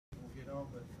on,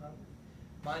 but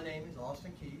my name is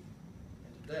Austin Keith,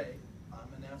 and today I'm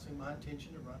announcing my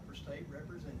intention to run for state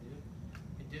representative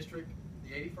in the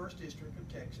 81st District of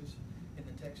Texas in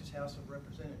the Texas House of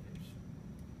Representatives.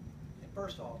 And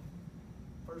first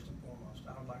and foremost,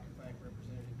 I would like to thank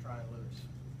Representative Tryon Lewis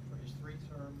for his 3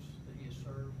 terms that he has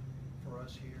served for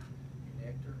us here in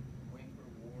Ector, Winkler,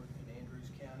 Ward, and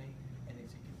Andrews County, and as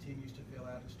he continues to fill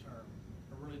out his term.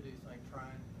 I really do thank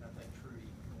Tryon and I thank Trudy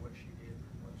for what she did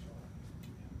for us all.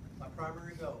 My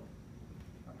primary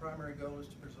goal is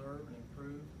to preserve and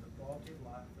improve the quality of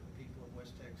life for the people of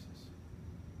West Texas.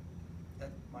 At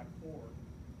my core,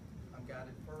 I'm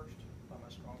guided first by my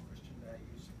strong Christian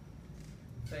values.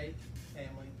 Faith,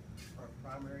 family are of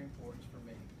primary importance for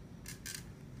me.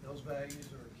 Those values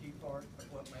are a key part of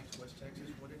what makes West Texas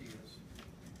what it is,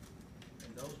 and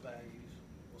those values